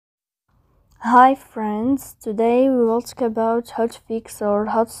Hi friends, today we will talk about how to fix or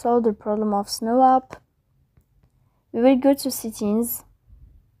how to solve the problem of Snow app. We will go to settings.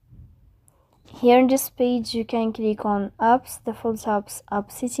 Here in this page you can click on apps, default apps,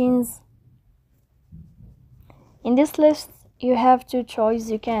 app settings. In this list you have two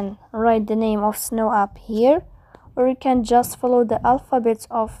choices. You can write the name of Snow app here, or you can just follow the alphabet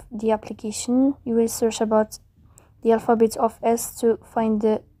of the application. You will search about the alphabet of S to find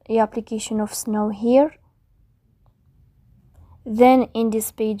the application of Snow here. Then in this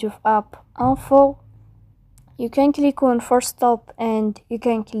page of app info, you can click on first stop and you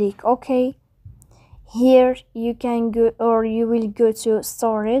can click OK. Here you can go, or you will go to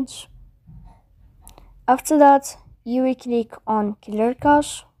storage. After that you will click on clear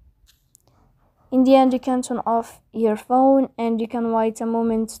cache. In the end you can turn off your phone and you can wait a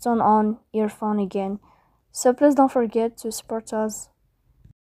moment to turn on your phone again. So please don't forget to support us.